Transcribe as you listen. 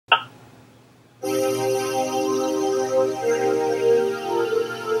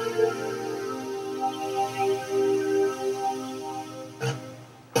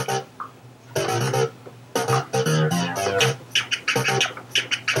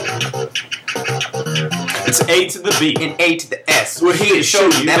It's A to the B and A to the S. We're here to show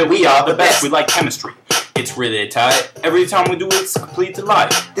you that we are the best. We like chemistry. It's really tight. Every time we do it, it's a complete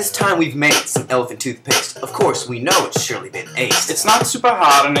delight. This time we've made some elephant toothpaste. Of course, we know it's surely been aced. It's not super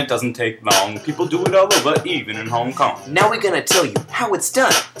hard and it doesn't take long. People do it all over, even in Hong Kong. Now we're gonna tell you how it's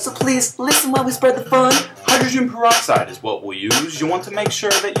done. So please listen while we spread the fun. Hydrogen peroxide is what we'll use. You want to make sure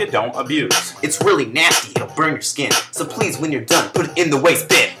that you don't abuse. It's really nasty, it'll burn your skin. So please, when you're done, put it in the waste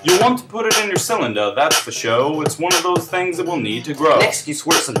bin. You'll want to put it in your cylinder, that's for show. It's one of those things that will need to grow. Next, you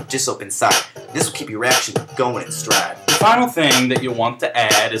squirt some dish soap inside. This will keep your reaction going in stride. The final thing that you'll want to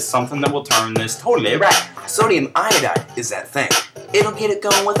add is something that will turn this totally right. Sodium iodide is that thing. It'll get it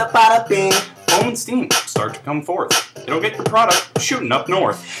going with a bada bing. Foam and steam start to come forth. It'll get your product shooting up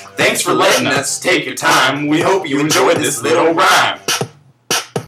north. Thanks for letting us take your time. We hope you enjoyed this little rhyme.